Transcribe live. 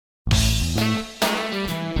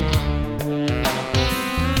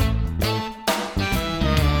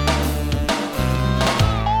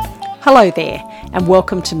Hello there, and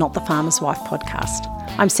welcome to Not the Farmer's Wife podcast.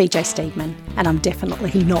 I'm CJ Steedman, and I'm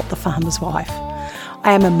definitely not the farmer's wife.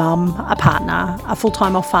 I am a mum, a partner, a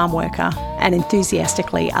full-time off-farm worker, and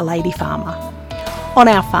enthusiastically a lady farmer. On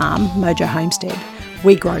our farm, Mojo Homestead,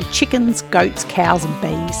 we grow chickens, goats, cows, and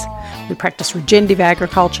bees. We practice regenerative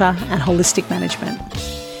agriculture and holistic management.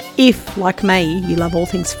 If, like me, you love all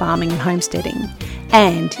things farming and homesteading,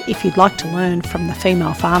 and if you'd like to learn from the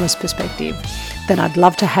female farmer's perspective, then I'd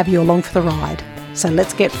love to have you along for the ride. So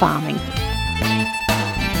let's get farming.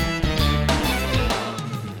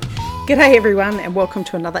 G'day everyone, and welcome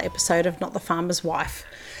to another episode of Not the Farmer's Wife.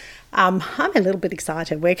 I'm a little bit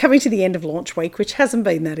excited. We're coming to the end of launch week, which hasn't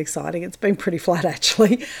been that exciting. It's been pretty flat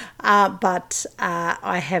actually, but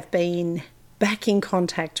I have been back in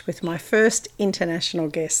contact with my first international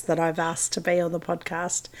guest that I've asked to be on the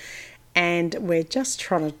podcast. And we're just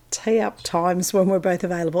trying to tee up times when we're both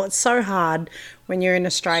available. It's so hard when you're in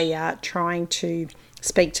Australia trying to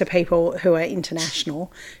speak to people who are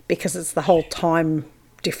international because it's the whole time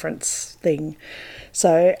difference thing.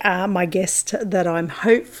 So my guest that I'm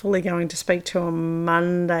hopefully going to speak to on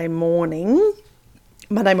Monday morning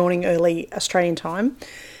early Australian time,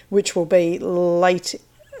 which will be late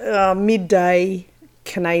midday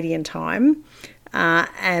Canadian time,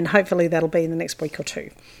 and hopefully that'll be in the next week or two.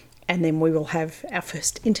 And then we will have our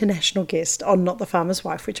first international guest on Not the Farmer's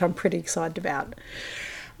Wife, which I'm pretty excited about.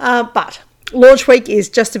 But launch week is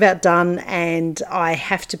just about done, and I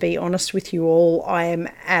have to be honest with you all. I am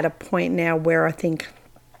at a point now where I think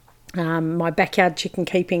my backyard chicken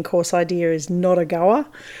keeping course idea is not a goer,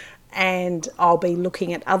 and I'll be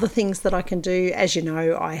looking at other things that I can do. As you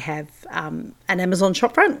know, I have an Amazon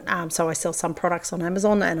shopfront, so I sell some products on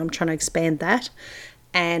Amazon, and I'm trying to expand that.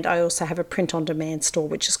 And I also have a print-on-demand store,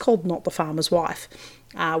 which is called Not the Farmer's Wife,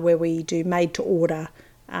 where we do made-to-order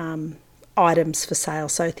items for sale.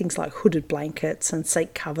 So things like hooded blankets and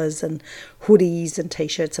seat covers and hoodies and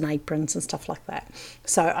T-shirts and aprons and stuff like that.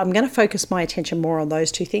 So I'm going to focus my attention more on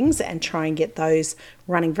those two things and try and get those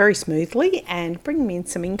running very smoothly and bring me in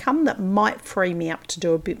some income that might free me up to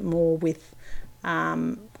do a bit more with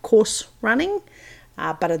course running.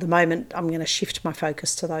 But at the moment, I'm going to shift my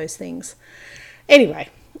focus to those things. Anyway,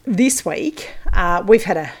 this week, we've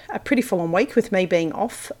had a pretty full-on week with me being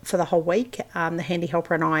off for the whole week. The handy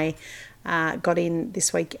helper and I got in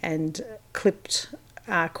this week and clipped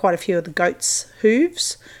quite a few of the goats'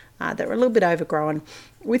 hooves that were a little bit overgrown.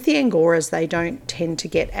 With the Angoras, they don't tend to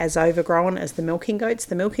get as overgrown as the milking goats.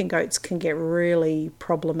 The milking goats can get really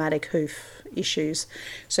problematic hoof issues,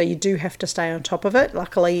 so you do have to stay on top of it.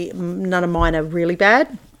 Luckily, none of mine are really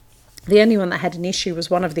bad. The only one that had an issue was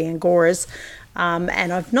one of the Angoras, and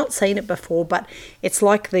I've not seen it before, but it's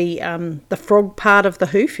like the frog part of the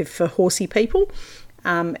hoof for horsey people.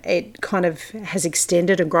 It kind of has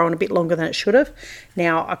extended and grown a bit longer than it should have.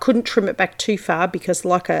 Now, I couldn't trim it back too far because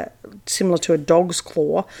similar to a dog's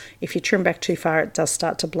claw, if you trim back too far, it does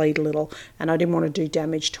start to bleed a little, and I didn't want to do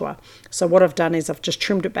damage to her. So what I've done is I've just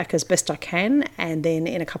trimmed it back as best I can, and then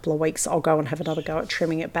in a couple of weeks, I'll go and have another go at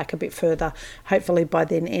trimming it back a bit further. Hopefully by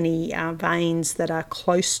then, any veins that are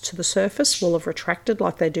close to the surface will have retracted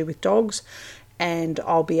like they do with dogs, and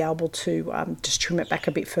I'll be able to just trim it back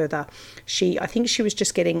a bit further. I think she was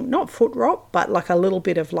just getting, not foot rot, but like a little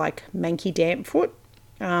bit of like manky damp foot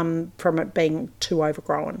from it being too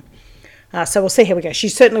overgrown. So we'll see how we go. She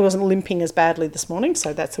certainly wasn't limping as badly this morning,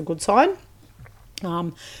 so that's a good sign.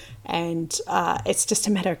 And it's just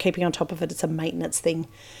a matter of keeping on top of it. It's a maintenance thing.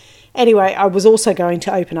 Anyway, I was also going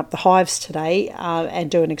to open up the hives today and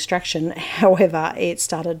do an extraction. However, it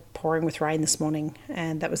started pouring with rain this morning,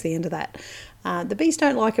 and that was the end of that. The bees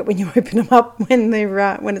don't like it when you open them up when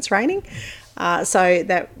it's raining, so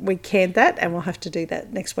that we canned that, and we'll have to do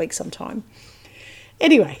that next week sometime.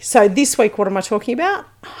 Anyway, so this week, what am I talking about?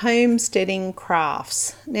 Homesteading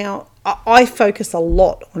crafts. Now, I focus a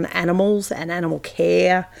lot on animals and animal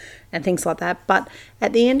care and things like that, but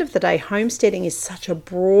at the end of the day, homesteading is such a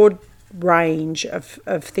broad range of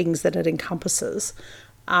things that it encompasses.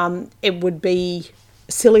 It would be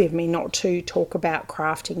silly of me not to talk about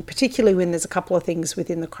crafting, particularly when there's a couple of things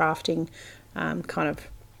within the crafting kind of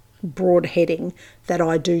broad heading that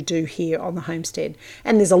I do here on the homestead.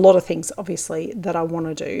 And there's a lot of things, obviously, that I want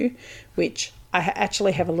to do, which I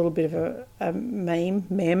actually have a little bit of a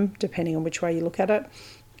meme, depending on which way you look at it.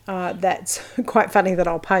 That's quite funny that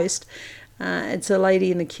I'll post. It's a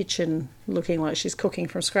lady in the kitchen looking like she's cooking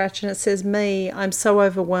from scratch, and it says, "Me, I'm so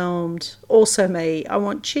overwhelmed. Also me, I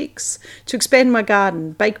want chicks to expand my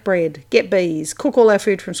garden, bake bread, get bees, cook all our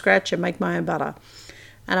food from scratch and make my own butter."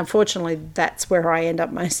 And unfortunately, that's where I end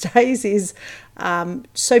up most days, is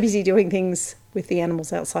so busy doing things with the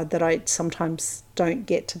animals outside that I sometimes don't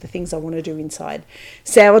get to the things I want to do inside.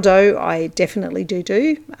 Sourdough I definitely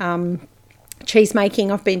do. Cheese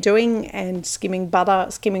making I've been doing, and skimming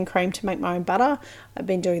cream to make my own butter. I've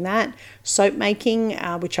been doing that. Soap making,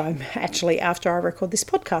 which I'm actually, after I record this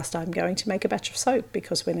podcast, I'm going to make a batch of soap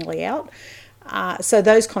because we're nearly out. So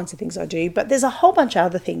those kinds of things I do. But there's a whole bunch of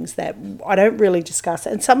other things that I don't really discuss.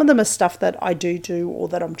 And some of them are stuff that I do or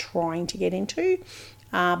that I'm trying to get into.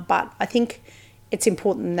 But I think it's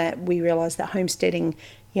important that we realise that homesteading,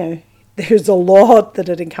 there's a lot that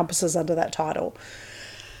it encompasses under that title.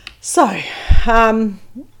 So, at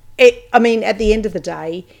the end of the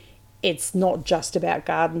day, it's not just about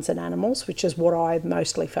gardens and animals, which is what I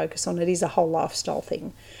mostly focus on. It is a whole lifestyle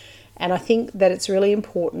thing. And I think that it's really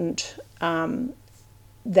important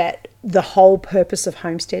that the whole purpose of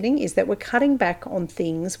homesteading is that we're cutting back on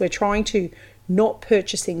things. We're trying to not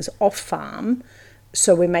purchase things off farm,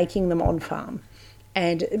 so we're making them on farm.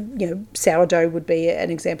 And, sourdough would be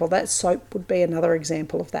an example of that. Soap would be another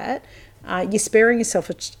example of that. You're sparing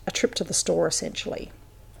yourself a trip to the store, essentially.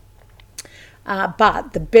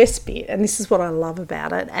 But the best bit, and this is what I love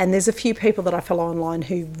about it, and there's a few people that I follow online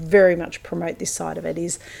who very much promote this side of it,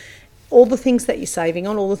 is all the things that you're saving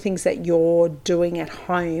on, all the things that you're doing at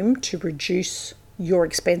home to reduce your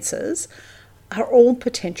expenses are all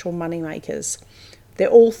potential money makers. They're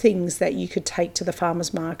all things that you could take to the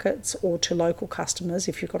farmers markets or to local customers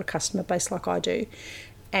if you've got a customer base like I do.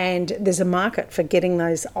 And there's a market for getting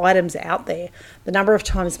those items out there. The number of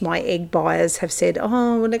times my egg buyers have said,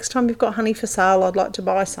 next time you've got honey for sale, I'd like to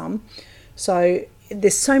buy some. So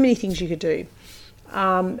there's so many things you could do.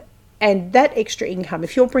 And that extra income,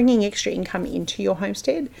 if you're bringing extra income into your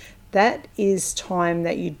homestead, that is time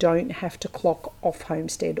that you don't have to clock off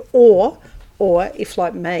homestead. Or if,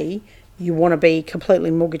 like me, you want to be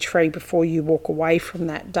completely mortgage free before you walk away from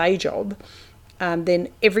that day job, then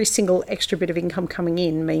every single extra bit of income coming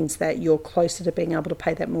in means that you're closer to being able to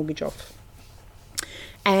pay that mortgage off.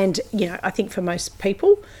 And, I think for most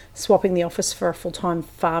people, swapping the office for a full-time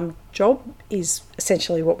farm job is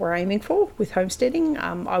essentially what we're aiming for with homesteading.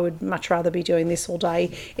 I would much rather be doing this all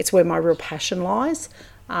day. It's where my real passion lies.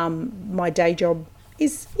 My day job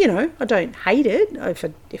is, I don't hate it.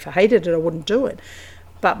 If I hated it, I wouldn't do it.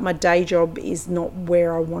 But my day job is not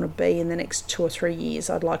where I want to be in the next 2 or 3 years.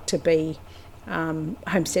 I'd like to be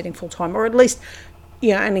homesteading full time, or at least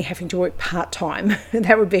only having to work part time.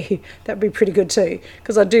 that would be pretty good too,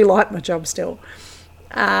 because I do like my job still.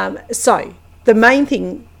 So the main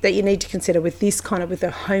thing that you need to consider with this with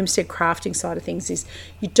the homestead crafting side of things is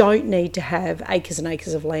you don't need to have acres and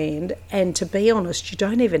acres of land, and to be honest, you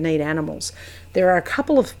don't even need animals. There are a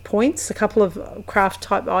couple of points, a couple of craft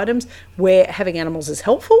type items where having animals is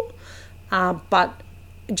helpful, but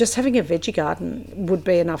just having a veggie garden would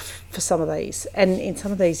be enough for some of these. And in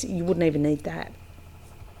some of these, you wouldn't even need that,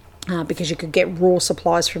 because you could get raw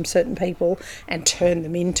supplies from certain people and turn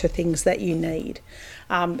them into things that you need.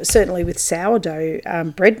 Certainly with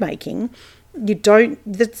sourdough bread making, you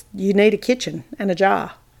need a kitchen and a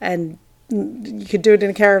jar, and you could do it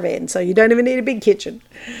in a caravan, so you don't even need a big kitchen.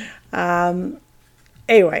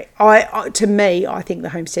 Anyway, to me, I think the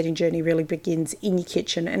homesteading journey really begins in your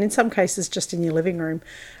kitchen, and in some cases just in your living room.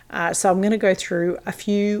 So I'm going to go through a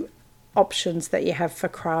few options that you have for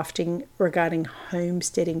crafting regarding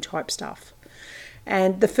homesteading type stuff.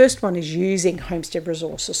 And the first one is using Homestead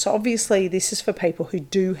Resources. So obviously this is for people who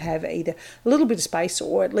do have either a little bit of space,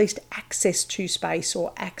 or at least access to space,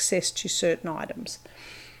 or access to certain items.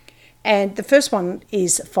 And the first one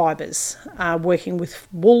is fibres, working with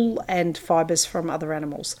wool and fibres from other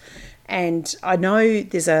animals. And I know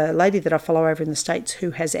there's a lady that I follow over in the States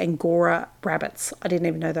who has Angora rabbits. I didn't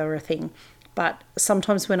even know they were a thing. But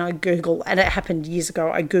sometimes when I Google, and it happened years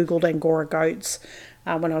ago, I Googled Angora goats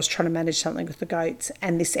when I was trying to manage something with the goats,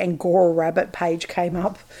 and this Angora rabbit page came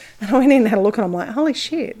up. And I went in and had a look, and I'm like, holy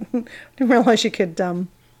shit, I didn't realise you could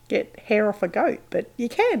get hair off a goat, but you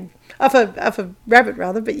can. Off a rabbit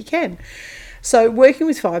rather, but you can. So working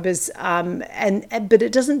with fibres, but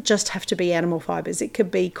it doesn't just have to be animal fibres. It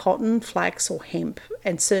could be cotton, flax, or hemp.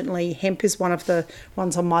 And certainly hemp is one of the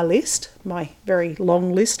ones on my list, my very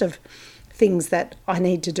long list of things that I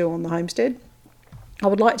need to do on the homestead. I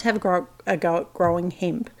would like to have a go at growing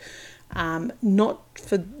hemp, not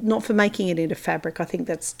for making it into fabric. I think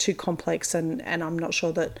that's too complex, and I'm not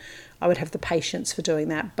sure that I would have the patience for doing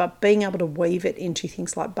that. But being able to weave it into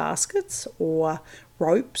things like baskets or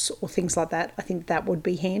ropes or things like that, I think that would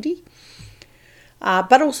be handy.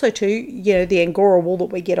 But also too, the Angora wool that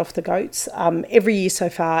we get off the goats, every year so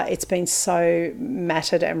far, it's been so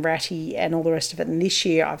matted and ratty and all the rest of it. And this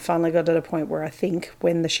year, I've finally got to a point where I think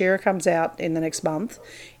when the shearer comes out in the next month,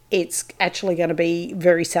 it's actually going to be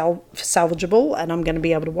very salvageable, and I'm going to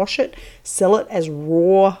be able to wash it, sell it as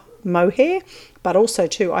raw mohair. But also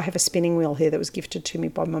too, I have a spinning wheel here that was gifted to me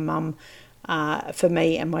by my mum for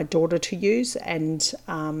me and my daughter to use, and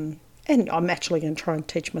I'm actually going to try and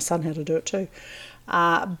teach my son how to do it too.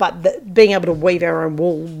 But being able to weave our own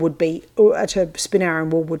wool to spin our own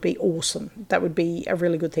wool would be awesome. That would be a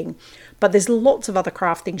really good thing. But there's lots of other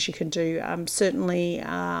craft things you can do. Certainly,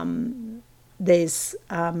 there's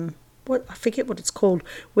I forget what it's called,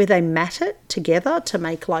 where they mat it together to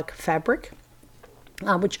make like fabric,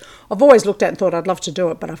 which I've always looked at and thought I'd love to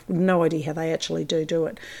do it, but I've no idea how they actually do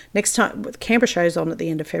it. Next time, Canberra show's on at the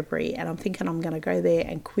end of February, and I'm thinking I'm going to go there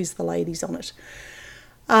and quiz the ladies on it.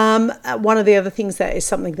 One of the other things that is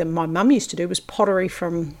something that my mum used to do was pottery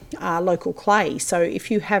from local clay. So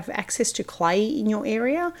if you have access to clay in your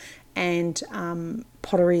area and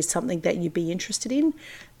pottery is something that you'd be interested in,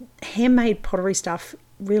 handmade pottery stuff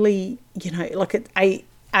really, like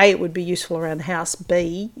it would be useful around the house.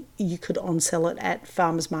 B, you could on-sell it at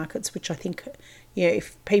farmers markets, which I think,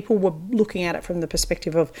 if people were looking at it from the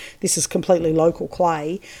perspective of this is completely local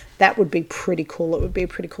clay, that would be pretty cool. It would be a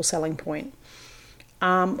pretty cool selling point.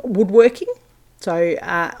 Woodworking. So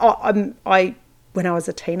when I was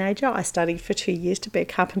a teenager, I studied for 2 years to be a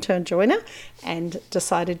carpenter and joiner, and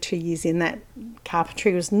decided 2 years in that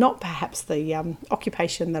carpentry was not perhaps the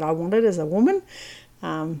occupation that I wanted as a woman.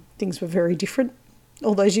 Things were very different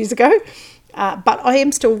all those years ago. But I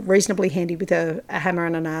am still reasonably handy with a hammer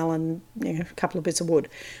and a nail and a couple of bits of wood.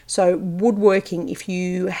 So woodworking, if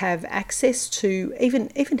you have access to even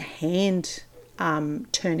hand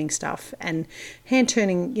turning stuff, and hand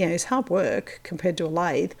turning, is hard work compared to a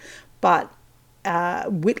lathe, but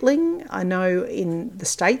whittling, I know in the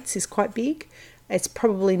States, is quite big. It's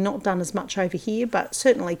probably not done as much over here, but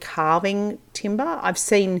certainly carving timber. I've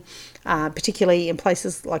seen, particularly in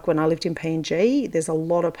places like when I lived in PNG, there's a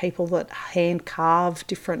lot of people that hand carve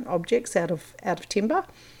different objects out of timber.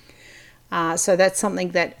 So that's something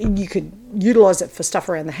that you could utilise it for stuff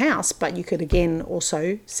around the house, but you could again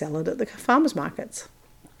also sell it at the farmers markets.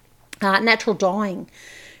 Natural dyeing.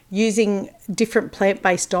 Using different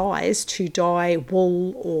plant-based dyes to dye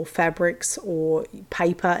wool or fabrics or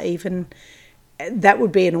paper even. That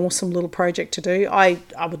would be an awesome little project to do. I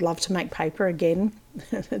would love to make paper again.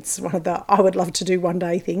 It's one of the I would love to do one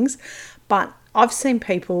day things. But I've seen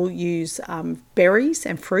people use berries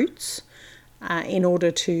and fruits in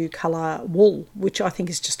order to colour wool, which I think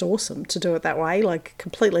is just awesome to do it that way, like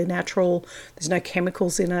completely natural. There's no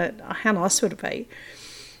chemicals in it. How nice would it be?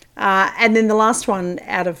 And then the last one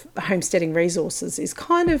out of Homesteading Resources is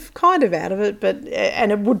kind of out of it, but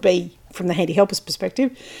and it would be from the handy helpers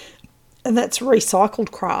perspective, and that's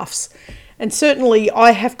recycled crafts. And certainly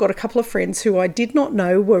I have got a couple of friends who I did not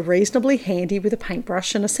know were reasonably handy with a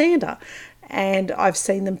paintbrush and a sander. And I've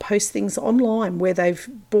seen them post things online where they've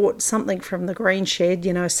bought something from the green shed,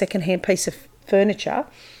 a secondhand piece of furniture,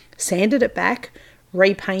 sanded it back,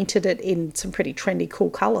 repainted it in some pretty trendy, cool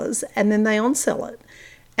colours, and then they on-sell it.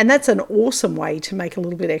 And that's an awesome way to make a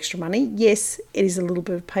little bit extra money. Yes, it is a little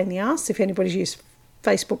bit of a pain in the ass. If anybody's used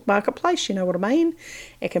Facebook Marketplace, you know what I mean.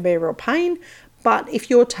 It can be a real pain. But if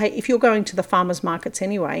you're going to the farmers markets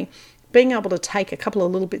anyway, being able to take a couple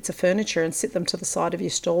of little bits of furniture and sit them to the side of your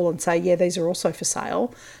stall and say, yeah, these are also for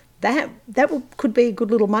sale, that could be a good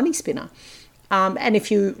little money spinner. And if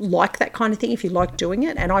you like that kind of thing, if you like doing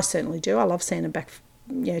it, and I certainly do, I love sanding back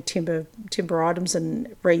timber items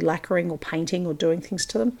and re-lacquering or painting or doing things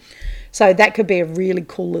to them. So that could be a really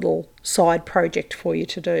cool little side project for you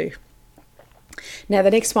to do. Now,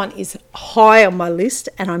 the next one is high on my list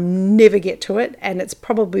and I never get to it, and it's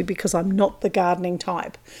probably because I'm not the gardening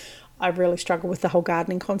type. I really struggle with the whole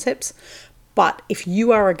gardening concepts. But if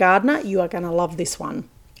you are a gardener, you are going to love this one,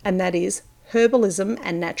 and that is Herbalism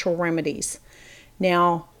and Natural Remedies.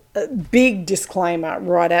 Now, a big disclaimer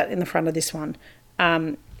right out in the front of this one.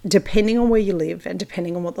 Depending on where you live and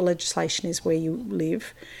depending on what the legislation is where you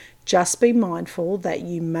live, just be mindful that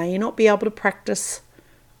you may not be able to practice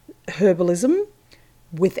herbalism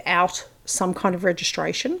without some kind of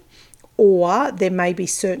registration, or there may be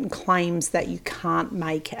certain claims that you can't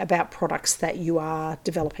make about products that you are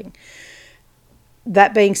developing.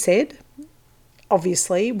 That being said,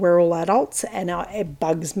 obviously we're all adults, and it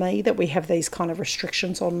bugs me that we have these kind of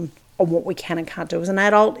restrictions on what we can and can't do as an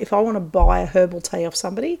adult. If I want to buy a herbal tea off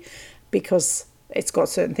somebody because it's got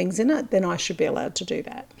certain things in it, then I should be allowed to do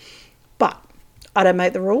that. But I don't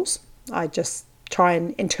make the rules. I just try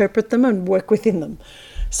and interpret them and work within them.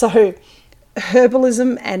 So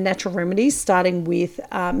Herbalism and Natural Remedies, starting with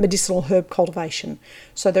medicinal herb cultivation.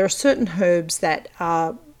 So there are certain herbs that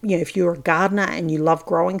are, if you're a gardener and you love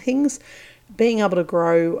growing things, being able to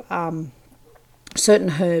grow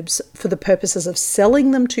certain herbs for the purposes of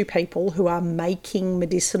selling them to people who are making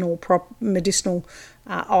medicinal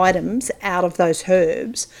items out of those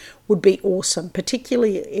herbs would be awesome,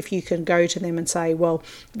 particularly if you can go to them and say, well,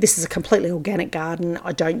 this is a completely organic garden.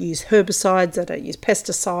 I don't use herbicides. I don't use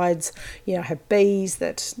pesticides. I have bees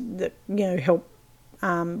that help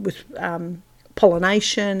with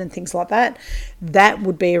pollination and things like that. That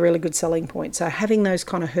would be a really good selling point. So having those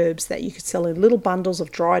kind of herbs that you could sell in little bundles of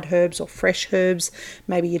dried herbs or fresh herbs,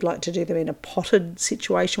 maybe you'd like to do them in a potted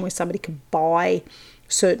situation where somebody can buy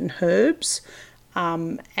certain herbs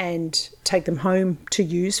and take them home to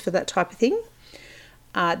use for that type of thing.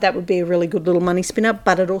 That would be a really good little money spinner,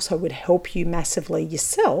 but it also would help you massively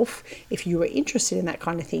yourself if you were interested in that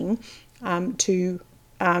kind of thing to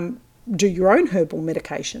do your own herbal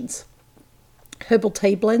medications. Herbal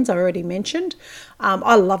tea blends, I already mentioned.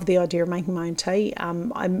 I love the idea of making my own tea.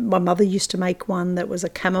 My mother used to make one that was a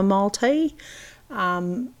chamomile tea,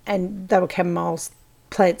 and they were chamomile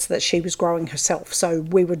plants that she was growing herself. So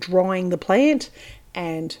we were drying the plant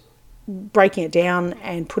and breaking it down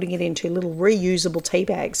and putting it into little reusable tea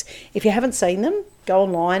bags. If you haven't seen them, go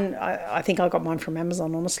online. I think I got mine from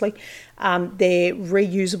Amazon, honestly. They're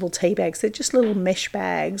reusable tea bags. They're just little mesh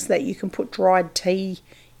bags that you can put dried tea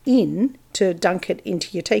in to dunk it into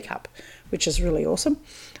your teacup, which is really awesome.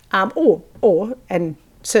 And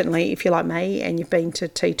certainly if you're like me and you've been to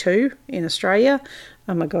T2 in Australia,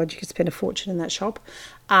 oh my God, you could spend a fortune in that shop.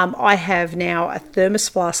 I have now a thermos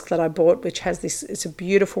flask that I bought, which has it's a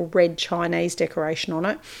beautiful red Chinese decoration on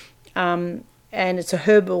it. And it's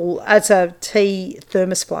a tea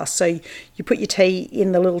thermos flask. So you put your tea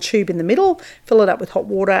in the little tube in the middle, fill it up with hot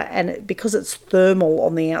water, and because it's thermal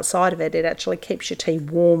on the outside of it, it actually keeps your tea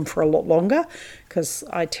warm for a lot longer, because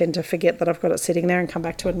I tend to forget that I've got it sitting there and come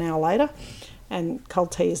back to it an hour later, and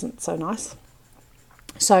cold tea isn't so nice.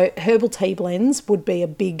 So herbal tea blends would be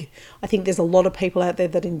I think there's a lot of people out there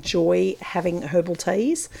that enjoy having herbal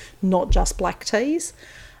teas, not just black teas.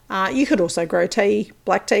 You could also grow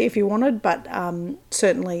black tea if you wanted, but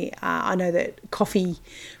certainly I know that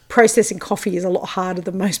processing coffee is a lot harder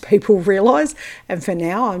than most people realise. And for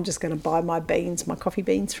now, I'm just going to buy my coffee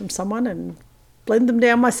beans from someone and blend them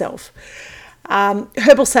down myself.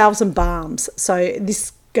 Herbal salves and balms. So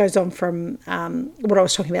this goes on from what I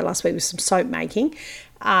was talking about last week with some soap making.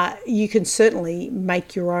 You can certainly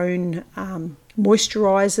make your own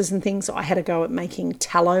moisturisers and things. I had a go at making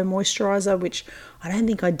tallow moisturiser, which I don't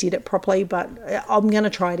think I did it properly, but I'm going to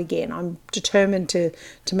try it again. I'm determined to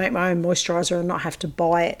make my own moisturiser and not have to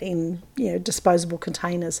buy it in disposable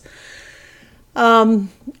containers. And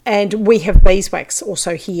we have beeswax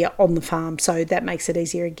also here on the farm, so that makes it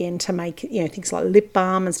easier again to make things like lip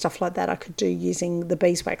balm and stuff like that. I could do using the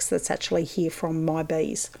beeswax that's actually here from my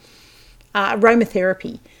bees.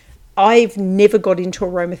 Aromatherapy. I've never got into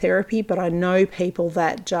aromatherapy, but I know people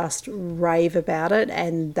that just rave about it,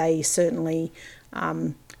 and they certainly,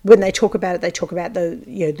 when they talk about it, they talk about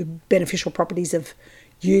the beneficial properties of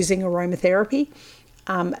using aromatherapy.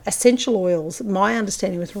 Essential oils. My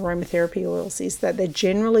understanding with aromatherapy oils is that they're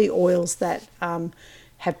generally oils that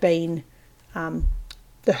have been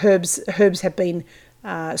the herbs have been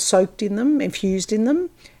soaked in them, infused in them,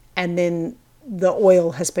 and then the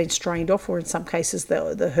oil has been strained off, or in some cases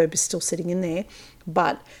the herb is still sitting in there.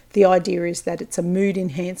 But the idea is that it's a mood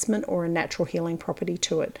enhancement or a natural healing property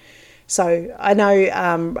to it. So I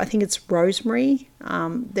know, I think it's rosemary,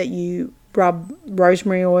 that you rub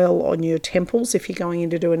rosemary oil on your temples if you're going in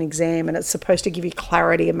to do an exam, and it's supposed to give you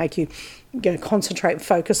clarity and make you concentrate and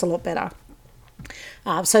focus a lot better.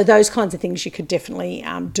 So those kinds of things you could definitely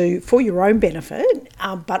do for your own benefit,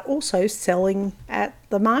 but also selling at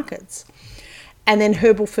the markets. And then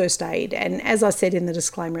herbal first aid. And as I said in the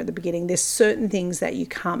disclaimer at the beginning, there's certain things that you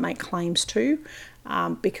can't make claims to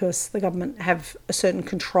because the government have a certain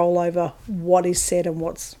control over what is said and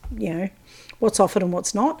what's offered and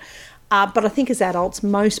what's not. But I think as adults,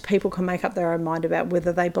 most people can make up their own mind about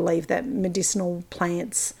whether they believe that medicinal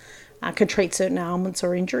plants can treat certain ailments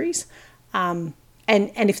or injuries. And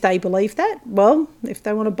if they believe that, well, if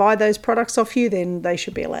they want to buy those products off you, then they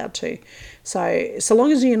should be allowed to. So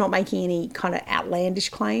long as you're not making any kind of outlandish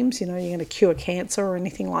claims, you're going to cure cancer or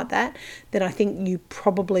anything like that, then I think you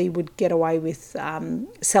probably would get away with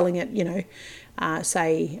selling it,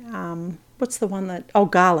 what's the one that,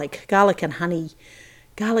 garlic and honey.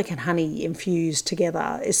 Garlic and honey infused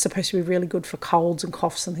together is supposed to be really good for colds and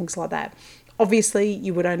coughs and things like that. Obviously,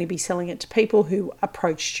 you would only be selling it to people who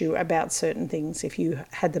approached you about certain things if you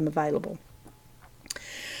had them available.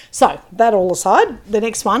 So that all aside, the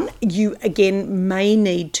next one, you again may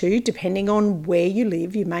need to, depending on where you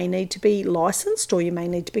live, you may need to be licensed or you may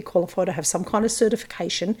need to be qualified to have some kind of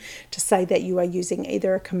certification to say that you are using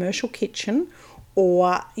either a commercial kitchen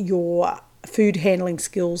or your food handling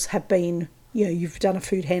skills have been, you've done a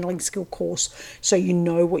food handling skill course, so you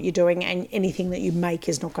know what you're doing, and anything that you make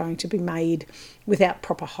is not going to be made without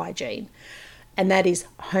proper hygiene. And that is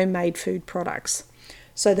homemade food products.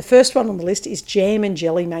 So the first one on the list is jam and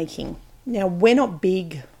jelly making. Now, we're not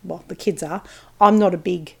big, well, the kids are. I'm not a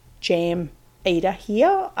big jam eater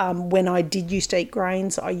here. When I did used to eat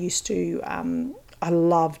grains, I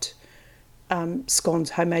loved scones,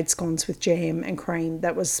 homemade scones with jam and cream.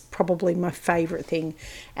 That was probably my favourite thing,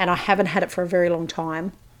 and I haven't had it for a very long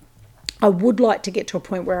time. I would like to get to a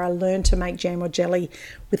point where I learn to make jam or jelly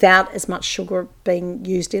without as much sugar being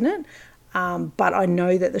used in it. But I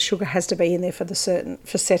know that the sugar has to be in there for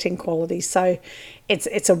setting qualities. So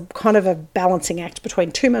it's a kind of a balancing act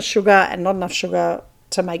between too much sugar and not enough sugar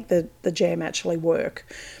to make the jam actually work.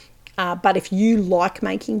 But if you like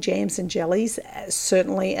making jams and jellies,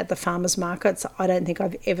 certainly at the farmers markets, I don't think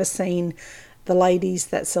I've ever seen the ladies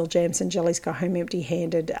that sell jams and jellies go home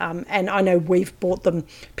empty-handed. And I know we've bought them,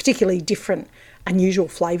 particularly different, unusual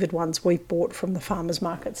flavoured ones we've bought from the farmers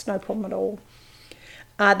markets, no problem at all.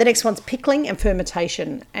 The next one's pickling and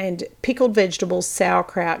fermentation, and pickled vegetables,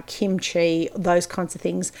 sauerkraut, kimchi, those kinds of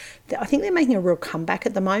things. I think they're making a real comeback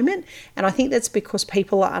at the moment, and I think that's because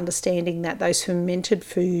people are understanding that those fermented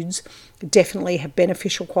foods definitely have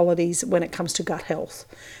beneficial qualities when it comes to gut health.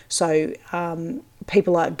 So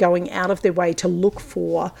people are going out of their way to look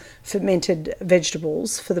for fermented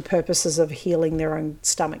vegetables for the purposes of healing their own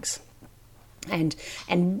stomachs and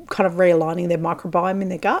kind of realigning their microbiome in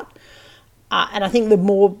their gut. And I think the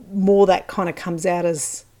more that kind of comes out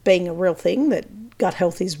as being a real thing, that gut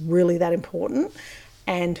health is really that important,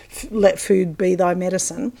 and let food be thy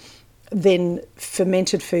medicine, then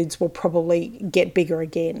fermented foods will probably get bigger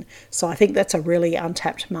again. So I think that's a really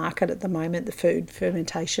untapped market at the moment, the food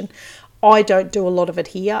fermentation. I don't do a lot of it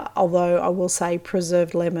here, although I will say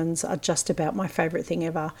preserved lemons are just about my favourite thing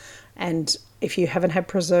ever. And if you haven't had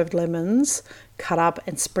preserved lemons cut up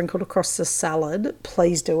and sprinkled across the salad,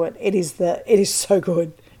 please do it. It is so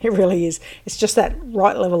good. It really is. It's just that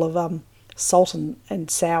right level of salt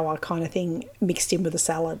and sour kind of thing mixed in with the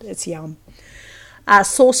salad. It's yum.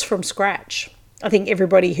 Sauce from scratch. I think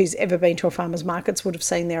everybody who's ever been to a farmer's markets would have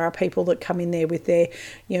seen there are people that come in there with their,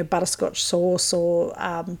 butterscotch sauce or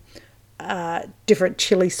different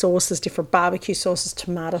chili sauces, different barbecue sauces,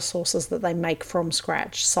 tomato sauces that they make from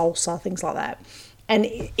scratch, salsa, things like that. And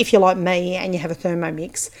if you're like me and you have a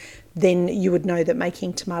Thermomix, then you would know that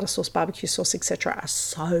making tomato sauce, barbecue sauce, etc. are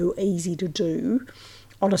so easy to do.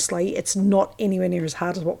 Honestly, it's not anywhere near as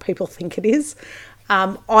hard as what people think it is.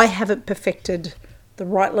 I haven't perfected the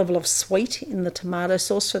right level of sweet in the tomato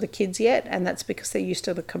sauce for the kids yet, and that's because they're used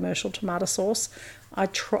to the commercial tomato sauce.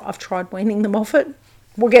 I've tried weaning them off it.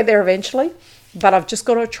 We'll get there eventually, but I've just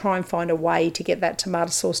got to try and find a way to get that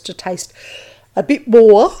tomato sauce to taste a bit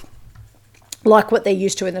more like what they're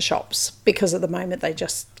used to in the shops, because at the moment they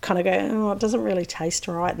just kind of go, oh, it doesn't really taste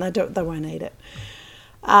right, and they won't eat it.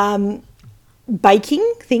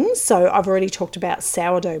 Baking things, so I've already talked about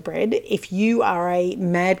sourdough bread. If you are a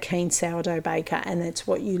mad keen sourdough baker and that's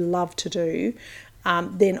what you love to do,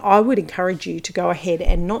 then I would encourage you to go ahead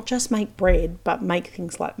and not just make bread, but make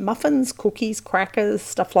things like muffins, cookies, crackers,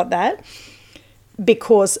 stuff like that.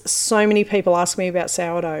 Because so many people ask me about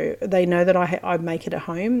sourdough. They know that I make it at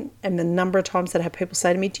home, and the number of times that I have people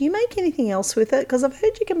say to me, do you make anything else with it? Because I've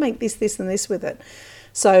heard you can make this, this and this with it.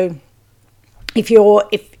 So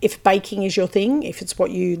if baking is your thing, if it's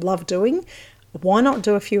what you love doing, why not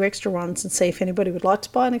do a few extra ones and see if anybody would like to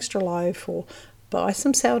buy an extra loaf or buy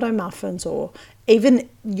some sourdough muffins, or even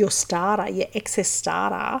your excess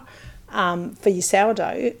starter for your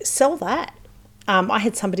sourdough, sell that. I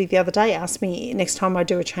had somebody the other day ask me, next time I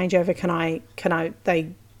do a changeover, can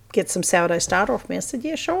they get some sourdough starter off me? I said,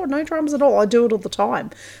 yeah, sure, no dramas at all. I do it all the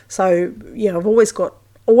time. So, I've always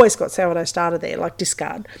got sourdough starter there, like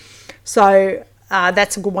discard. So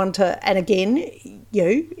that's a good one to, and again,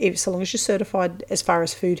 so long as you're certified as far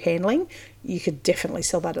as food handling, you could definitely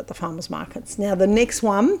sell that at the farmers markets. Now, the next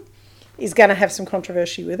one is going to have some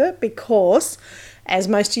controversy with it because, as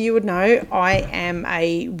most of you would know, I am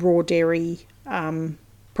a raw dairy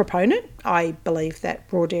proponent. I believe that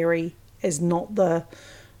raw dairy is not the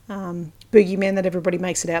boogeyman that everybody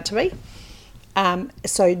makes it out to be.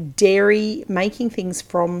 So dairy, making things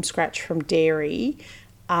from scratch from dairy,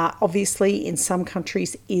 obviously in some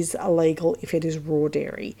countries is illegal if it is raw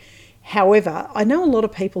dairy. However, I know a lot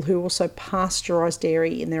of people who also pasteurise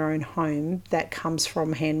dairy in their own home that comes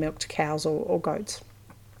from hand-milked cows or goats.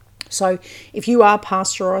 So if you are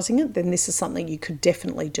pasteurising it, then this is something you could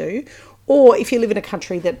definitely do. Or if you live in a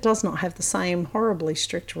country that does not have the same horribly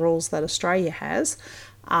strict rules that Australia has,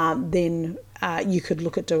 then you could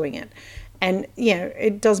look at doing it. And,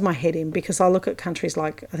 it does my head in, because I look at countries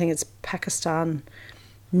like, I think it's Pakistan,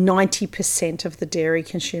 90% of the dairy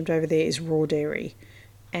consumed over there is raw dairy.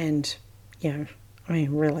 And,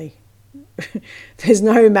 really, there's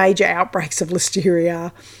no major outbreaks of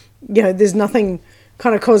listeria. There's nothing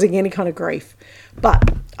kind of causing any kind of grief. But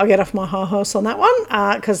I'll get off my high horse on that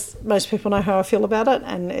one, because most people know how I feel about it.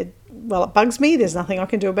 And, it bugs me. There's nothing I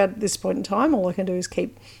can do about it at this point in time. All I can do is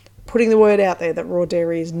keep putting the word out there that raw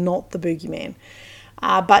dairy is not the boogeyman.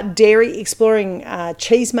 But dairy, exploring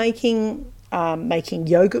cheese making, making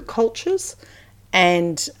yogurt cultures,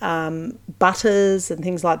 and butters and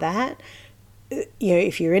things like that.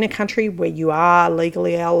 If you're in a country where you are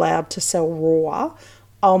legally allowed to sell raw,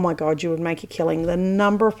 oh my God, you would make a killing. The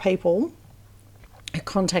number of people who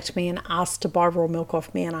contact me and ask to buy raw milk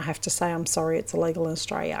off me, and I have to say, I'm sorry, it's illegal in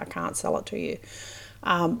Australia. I can't sell it to you.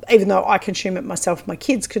 Even though I consume it myself, my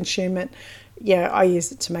kids consume it. I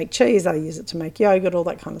use it to make cheese, I use it to make yogurt, all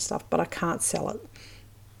that kind of stuff, but I can't sell it.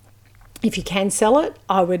 If you can sell it,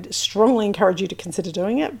 I would strongly encourage you to consider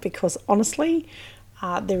doing it, because honestly,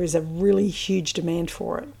 there is a really huge demand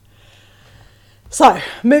for it. So,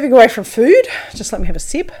 moving away from food, just let me have a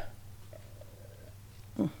sip.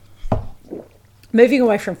 Moving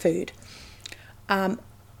away from food,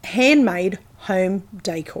 handmade home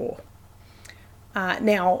decor.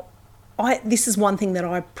 Now, this is one thing that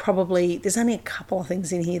there's only a couple of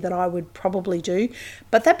things in here that I would probably do.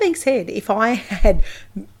 But that being said, if I had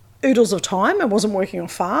oodles of time and wasn't working on a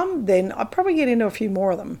farm, then I'd probably get into a few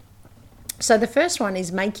more of them. So the first one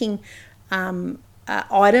is making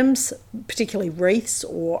items, particularly wreaths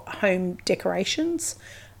or home decorations,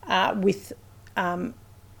 with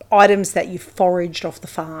items that you've foraged off the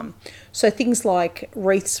farm. So things like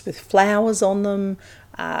wreaths with flowers on them,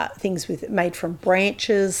 things made from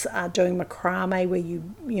branches, doing macrame where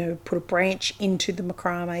you put a branch into the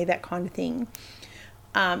macrame, that kind of thing.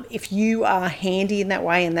 If you are handy in that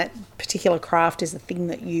way and that particular craft is a thing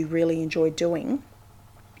that you really enjoy doing,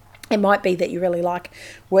 it might be that you really like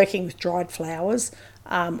working with dried flowers,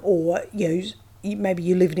 or maybe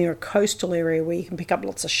you live near a coastal area where you can pick up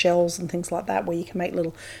lots of shells and things like that, where you can make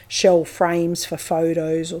little shell frames for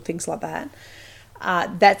photos or things like that.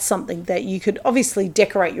 That's something that you could obviously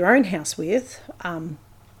decorate your own house with,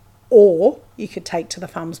 or you could take to the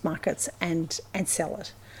farmers markets and sell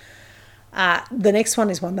it. The next one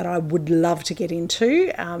is one that I would love to get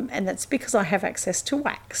into, and that's because I have access to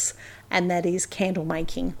wax, and that is candle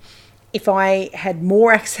making. If I had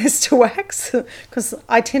more access to wax, because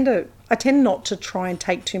I tend not to try and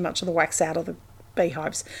take too much of the wax out of the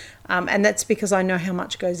beehives, and that's because I know how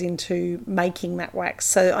much goes into making that wax.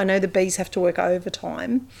 So I know the bees have to work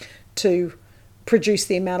overtime to produce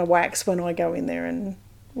the amount of wax when I go in there and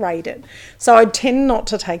raid it. So I tend not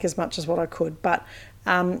to take as much as what I could, but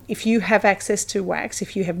if you have access to wax,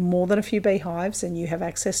 if you have more than a few beehives and you have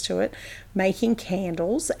access to it, making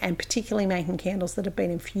candles, and particularly making candles that have been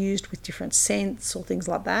infused with different scents or things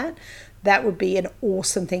like that, that would be an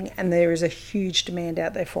awesome thing, and there is a huge demand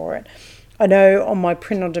out there for it. I know on my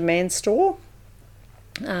print-on-demand store,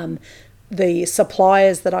 the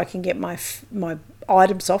suppliers that I can get my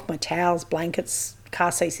items off, my towels, blankets,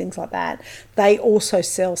 car seats, things like that, they also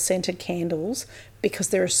sell scented candles because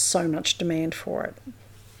there is so much demand for it.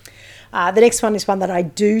 The next one is one that I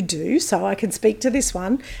do, so I can speak to this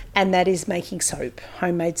one, and that is making soap,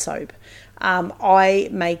 homemade soap. I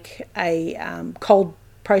make a cold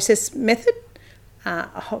process method,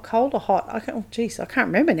 cold or hot. I can't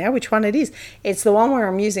remember now which one it is. It's the one where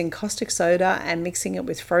I'm using caustic soda and mixing it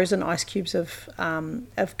with frozen ice cubes of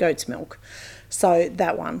goat's milk. So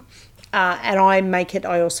that one. And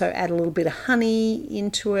I also add a little bit of honey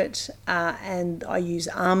into it, and I use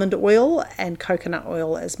almond oil and coconut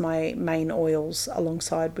oil as my main oils,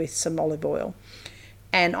 alongside with some olive oil.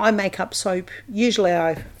 And I make up soap. Usually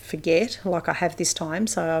I forget, like I have this time,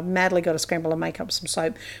 so I've madly got to scramble and make up some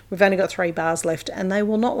soap. We've only got 3 bars left, and they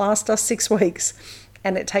will not last us 6 weeks.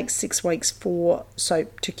 And it takes 6 weeks for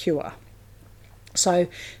soap to cure. So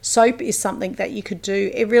soap is something that you could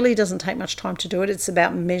do. It really doesn't take much time to do it. It's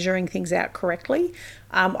about measuring things out correctly.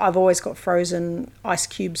 I've always got frozen ice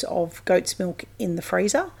cubes of goat's milk in the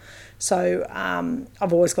freezer. So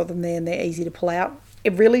I've always got them there, and they're easy to pull out.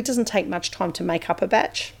 It really doesn't take much time to make up a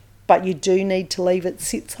batch, but you do need to leave it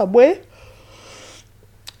sit somewhere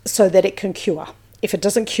so that it can cure. If it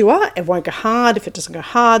doesn't cure, it won't go hard. If it doesn't go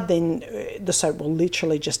hard, then the soap will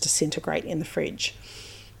literally just disintegrate in the fridge.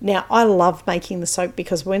 Now, I love making the soap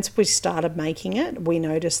because once we started making it, we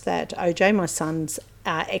noticed that OJ, my son's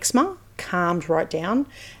eczema, calmed right down,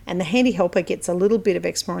 and the handy helper gets a little bit of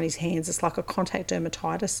eczema on his hands. It's like a contact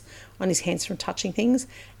dermatitis on his hands from touching things,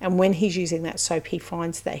 and when he's using that soap, he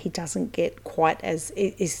finds that he doesn't get quite as,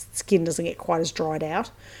 his skin doesn't get quite as dried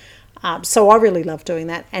out. So I really love doing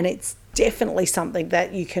that, and it's definitely something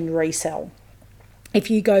that you can resell.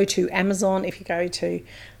 If you go to Amazon, if you go to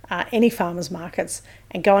any farmers markets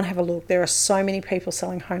and go and have a look, there are so many people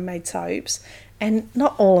selling homemade soaps, and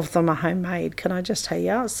not all of them are homemade, can I just tell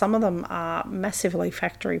you? Some of them are massively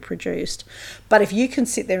factory produced. But if you can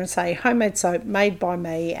sit there and say homemade soap made by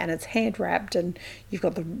me, and it's hand wrapped, and you've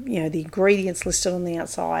got the ingredients listed on the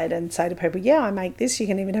outside, and say to people, yeah, I make this. You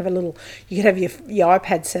can even have you could have your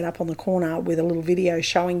iPad set up on the corner with a little video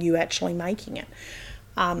showing you actually making it.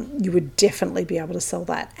 You would definitely be able to sell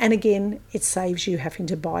that. And again, it saves you having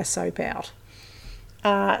to buy soap out.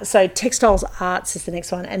 So textiles arts is the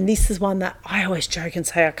next one. And this is one that I always joke and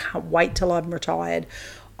say I can't wait till I'm retired.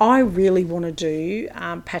 I really want to do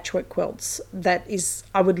patchwork quilts.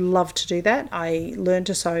 I would love to do that. I learned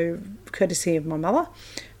to sew courtesy of my mother,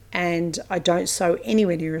 and I don't sew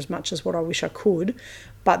anywhere near as much as what I wish I could.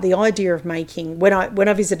 But the idea of making, when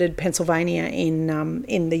I visited Pennsylvania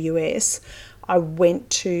in the US, I went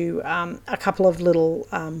to a couple of little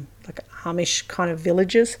like Amish kind of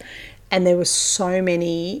villages, and there were so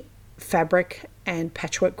many fabric and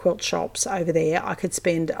patchwork quilt shops over there. I could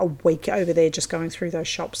spend a week over there just going through those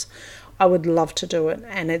shops. I would love to do it,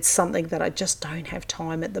 and it's something that I just don't have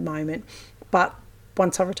time at the moment. But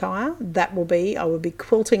once I retire, I will be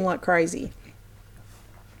quilting like crazy.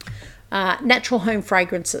 Natural home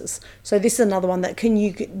fragrances. So this is another one that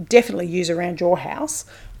you could definitely use around your house.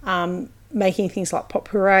 Making things like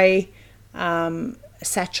potpourri,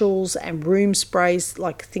 satchels and room sprays,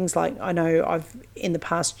 like things like, I know I've in the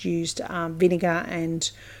past used vinegar and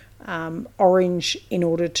orange in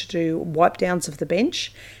order to do wipe downs of the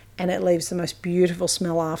bench, and it leaves the most beautiful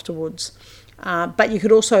smell afterwards. But you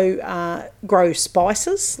could also grow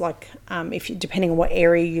spices, like depending on what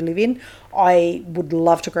area you live in. I would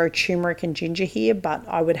love to grow turmeric and ginger here, but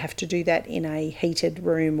I would have to do that in a heated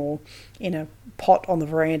room or in a pot on the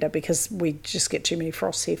veranda because we just get too many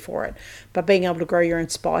frosts here for it. But being able to grow your own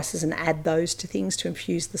spices and add those to things to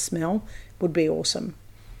infuse the smell would be awesome.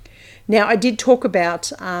 Now, I did talk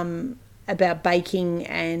about baking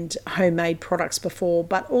and homemade products before,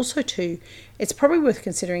 but also too, it's probably worth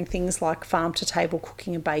considering things like farm to table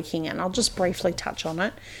cooking and baking, and I'll just briefly touch on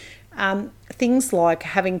it. Things like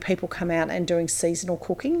having people come out and doing seasonal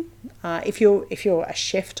cooking. If you're a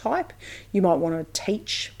chef type, you might want to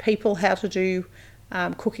teach people how to do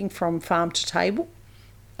cooking from farm to table,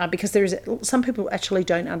 because some people actually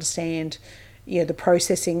don't understand the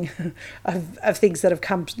processing of things that have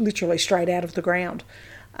come literally straight out of the ground.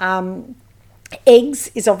 Eggs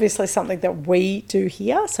is obviously something that we do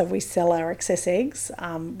here, so we sell our excess eggs,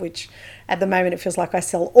 which at the moment it feels like I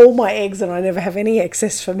sell all my eggs and I never have any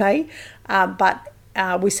excess for me, but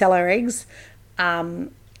we sell our eggs,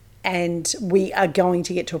 and we are going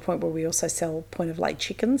to get to a point where we also sell point of lay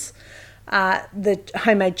chickens. The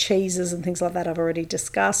homemade cheeses and things like that I've already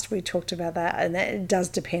discussed. We talked about that, and it does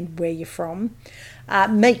depend where you're from.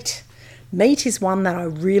 Meat is one that I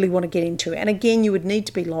really want to get into. And again, you would need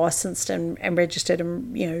to be licensed and registered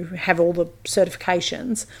and, have all the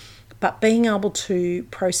certifications. But being able to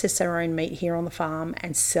process our own meat here on the farm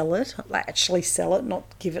and sell it, actually sell it, not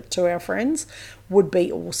give it to our friends, would be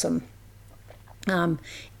awesome.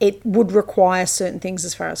 It would require certain things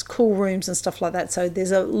as far as cool rooms and stuff like that. So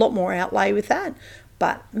there's a lot more outlay with that.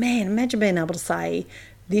 But man, imagine being able to say,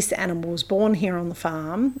 this animal was born here on the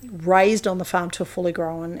farm, raised on the farm till fully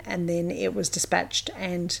grown, and then it was dispatched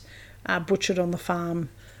and butchered on the farm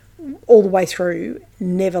all the way through,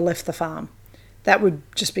 never left the farm. That would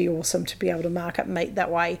just be awesome to be able to market meat that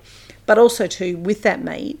way. But also too, with that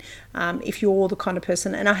meat, if you're the kind of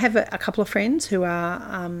person, and I have a couple of friends who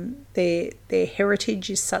are, their heritage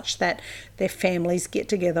is such that their families get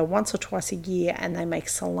together once or twice a year and they make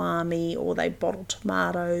salami or they bottle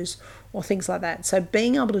tomatoes or things like that. So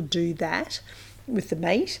being able to do that with the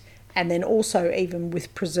meat, and then also even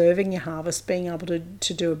with preserving your harvest, being able to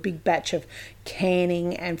do a big batch of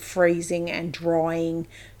canning and freezing and drying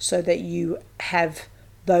so that you have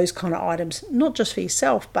those kind of items, not just for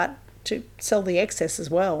yourself, but to sell the excess as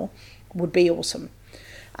well, would be awesome.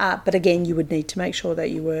 But again, you would need to make sure that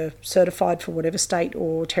you were certified for whatever state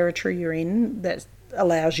or territory you're in, that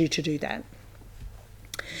allows you to do that.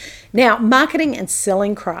 Now, marketing and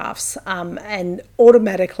selling crafts, and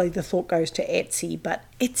automatically the thought goes to Etsy, but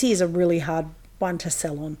Etsy is a really hard one to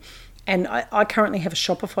sell on. And I currently have a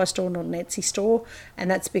Shopify store, not an Etsy store, and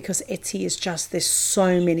that's because Etsy is just, there's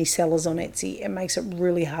so many sellers on Etsy. It makes it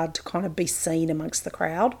really hard to kind of be seen amongst the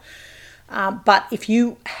crowd. But if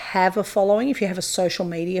you have a following, if you have a social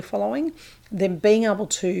media following, then being able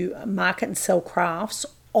to market and sell crafts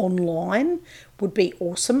online would be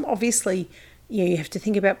awesome. Obviously, you have to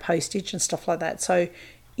think about postage and stuff like that. So,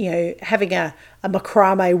 having a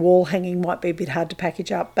macrame wall hanging might be a bit hard to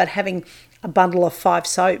package up, but having a bundle of 5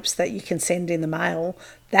 soaps that you can send in the mail,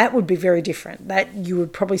 that would be very different. That you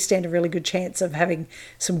would probably stand a really good chance of having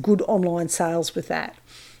some good online sales with that.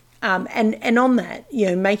 And on that,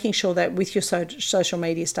 making sure that with your social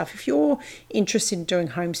media stuff, if you're interested in doing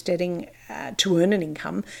homesteading to earn an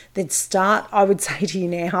income, then start, I would say to you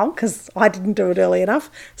now, because I didn't do it early enough,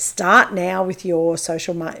 start now with your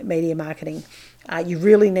social media marketing. You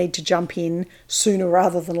really need to jump in sooner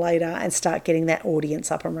rather than later and start getting that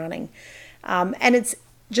audience up and running. And it's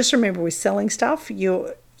just remember, with selling stuff,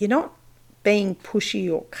 you're not being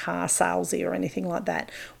pushy or car salesy or anything like that.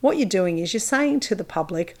 What you're doing is you're saying to the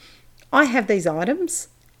public, I have these items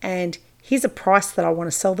and here's a price that I want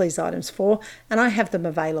to sell these items for, and I have them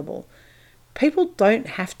available. People don't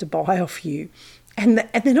have to buy off you, and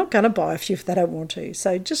they're not going to buy off you if they don't want to.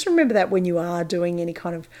 So just remember that when you are doing any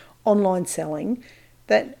kind of online selling,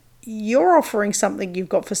 that you're offering something you've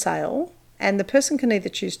got for sale, and the person can either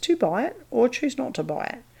choose to buy it or choose not to buy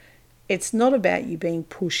it. It's not about you being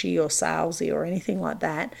pushy or salesy or anything like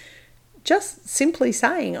that. Just simply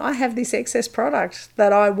saying, I have this excess product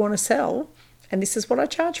that I want to sell, and this is what I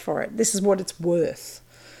charge for it. This is what it's worth.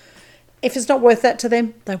 If it's not worth that to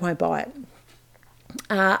them, they won't buy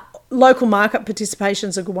it. Local market participation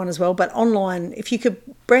is a good one as well, but online, if you could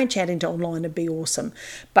branch out into online, it'd be awesome.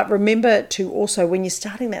 But remember to also, when you're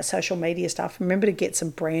starting that social media stuff, remember to get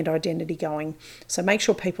some brand identity going. So make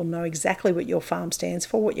sure people know exactly what your farm stands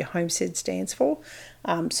for, what your homestead stands for,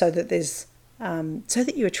 so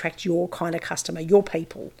that you attract your kind of customer, your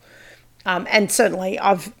people. And certainly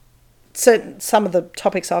some of the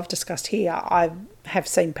topics I've discussed here, I have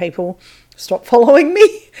seen people stop following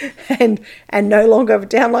me and no longer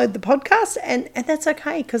download the podcast, and that's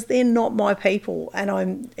okay, because they're not my people,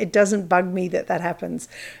 and it doesn't bug me that happens.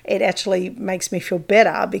 It actually makes me feel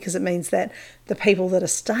better, because it means that the people that are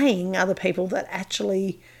staying are the people that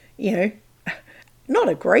actually, not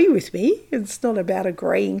agree with me. It's not about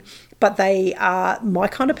agreeing, but they are my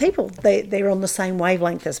kind of people. They're on the same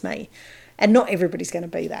wavelength as me, and not everybody's going to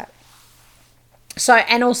be that. So,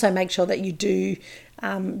 and also make sure that you do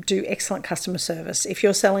excellent customer service. If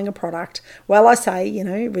you're selling a product, well, I say,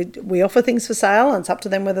 we offer things for sale, and it's up to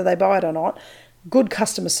them whether they buy it or not. Good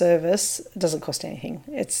customer service doesn't cost anything.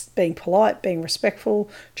 It's being polite, being respectful,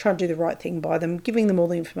 trying to do the right thing by them, giving them all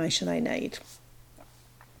the information they need.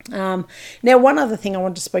 Now, one other thing I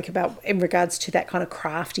wanted to speak about in regards to that kind of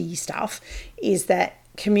crafty stuff is that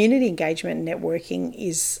community engagement and networking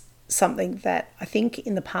is something that I think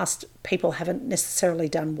in the past people haven't necessarily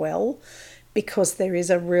done well, because there is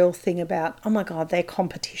a real thing about, oh my God, they're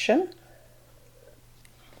competition.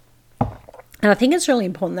 And I think it's really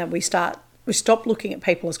important that we stop looking at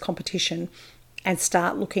people as competition and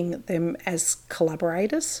start looking at them as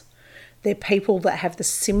collaborators. They're people that have the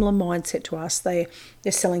similar mindset to us. They're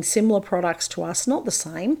selling similar products to us, not the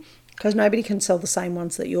same, because nobody can sell the same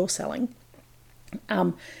ones that you're selling.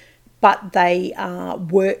 But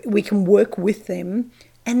we can work with them,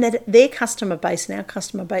 and that their customer base and our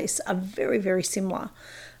customer base are very, very similar.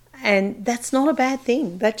 And that's not a bad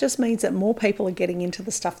thing. That just means that more people are getting into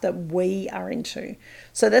the stuff that we are into.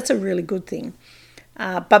 So that's a really good thing.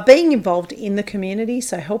 But being involved in the community,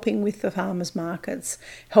 so helping with the farmers markets,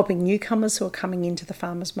 helping newcomers who are coming into the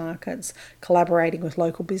farmers markets, collaborating with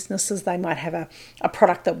local businesses. They might have a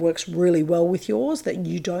product that works really well with yours that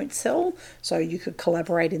you don't sell, so you could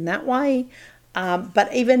collaborate in that way.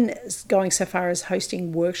 But even going so far as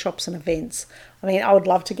hosting workshops and events. I mean, I would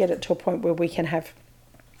love to get it to a point where we can have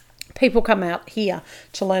people come out here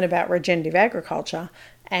to learn about regenerative agriculture,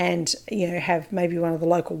 and have maybe one of the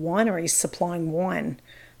local wineries supplying wine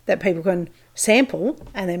that people can sample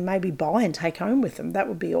and then maybe buy and take home with them. That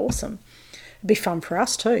would be awesome. It'd be fun for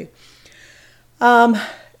us too. And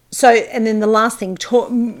then the last thing,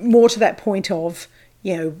 more to that point of,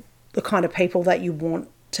 the kind of people that you want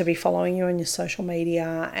to be following you on your social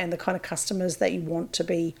media, and the kind of customers that you want to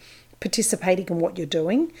be participating in what you're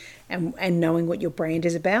doing, and knowing what your brand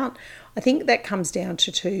is about. I think that comes down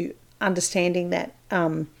to understanding that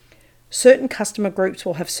certain customer groups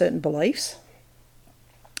will have certain beliefs,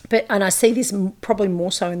 and I see this probably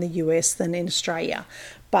more so in the US than in Australia,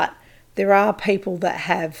 but there are people that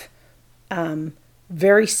have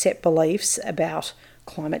very set beliefs about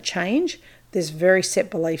climate change. There's very set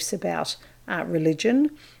beliefs about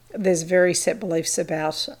religion. There's very set beliefs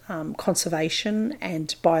about conservation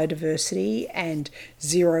and biodiversity and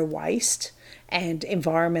zero waste and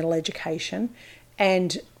environmental education.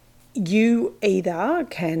 And you either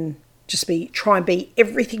can just try and be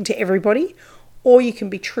everything to everybody, or you can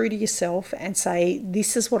be true to yourself and say,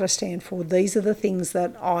 this is what I stand for. These are the things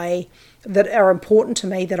that are important to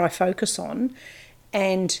me, that I focus on.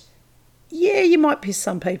 And yeah, you might piss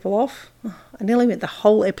some people off. I nearly went the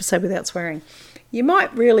whole episode without swearing. You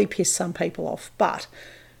might really piss some people off, but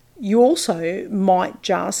you also might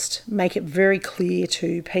just make it very clear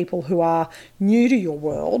to people who are new to your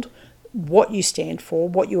world what you stand for,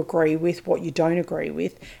 what you agree with, what you don't agree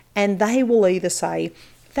with. And they will either say,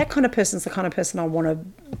 that kind of person's the kind of person I want to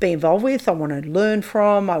be involved with, I want to learn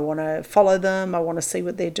from, I want to follow them, I want to see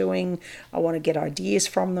what they're doing, I want to get ideas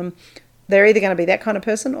from them. They're either going to be that kind of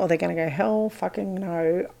person, or they're going to go, hell fucking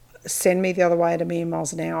no, send me the other way at 1,000,000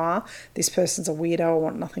 miles an hour. This person's a weirdo, I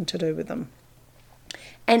want nothing to do with them.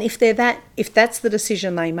 And if that's the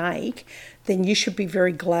decision they make, then you should be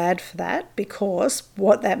very glad for that, because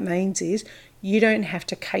what that means is you don't have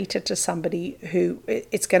to cater to somebody who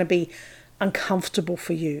it's going to be uncomfortable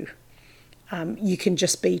for you. You can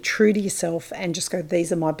just be true to yourself and just go,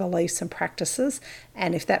 these are my beliefs and practices.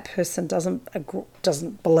 And if that person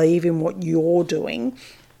doesn't believe in what you're doing,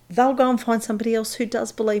 they'll go and find somebody else who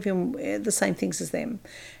does believe in the same things as them.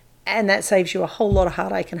 And that saves you a whole lot of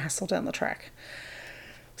heartache and hassle down the track.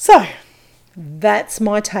 So that's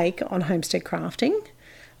my take on homestead crafting.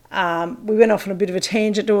 We went off on a bit of a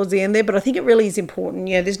tangent towards the end there, but I think it really is important.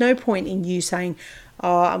 There's no point in you saying,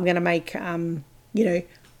 oh, I'm going to make, a home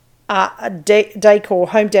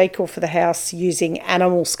decor for the house using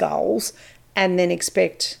animal skulls, and then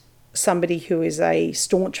expect somebody who is a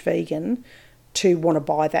staunch vegan to want to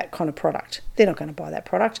buy that kind of product. They're not going to buy that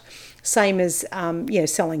product. Same as,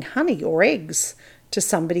 selling honey or eggs to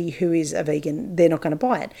somebody who is a vegan. They're not going to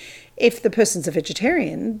buy it. If the person's a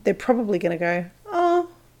vegetarian, they're probably going to go, oh,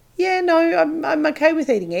 yeah, no, I'm okay with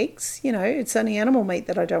eating eggs. It's only animal meat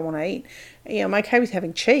that I don't want to eat. I'm okay with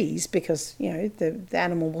having cheese because, the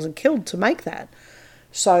animal wasn't killed to make that.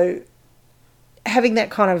 So having that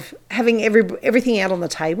kind of, having everything out on the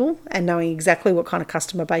table and knowing exactly what kind of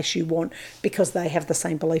customer base you want because they have the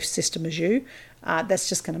same belief system as you, that's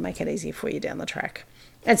just going to make it easier for you down the track.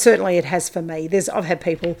 And certainly it has for me. I've had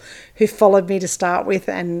people who followed me to start with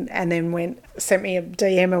and then sent me a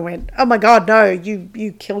DM and went, oh my God, no,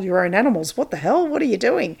 you kill your own animals. What the hell? What are you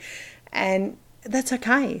doing? And that's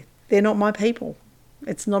okay. They're not my people.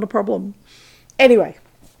 It's not a problem. Anyway,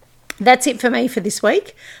 that's it for me for this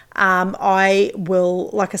week. I will,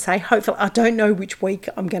 like I say, hopefully, I don't know which week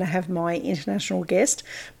I'm going to have my international guest,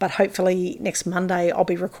 but hopefully next Monday I'll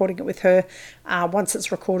be recording it with her. Once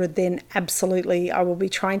it's recorded, then absolutely I will be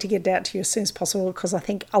trying to get it out to you as soon as possible, because I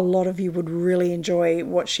think a lot of you would really enjoy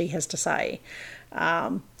what she has to say.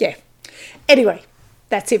 Anyway,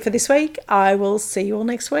 that's it for this week. I will see you all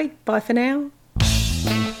next week. Bye for now.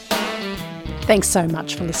 Thanks so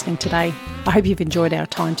much for listening today. I hope you've enjoyed our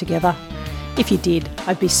time together. If you did,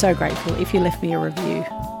 I'd be so grateful if you left me a review.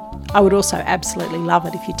 I would also absolutely love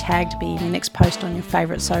it if you tagged me in your next post on your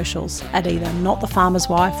favourite socials at either Not the Farmer's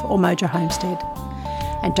Wife or Mojo Homestead.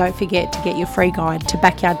 And don't forget to get your free guide to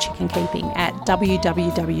backyard chicken keeping at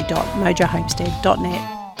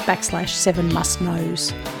www.mojohomestead.net/7 must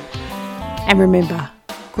knows. And remember,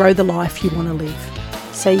 grow the life you want to live.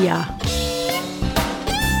 See ya.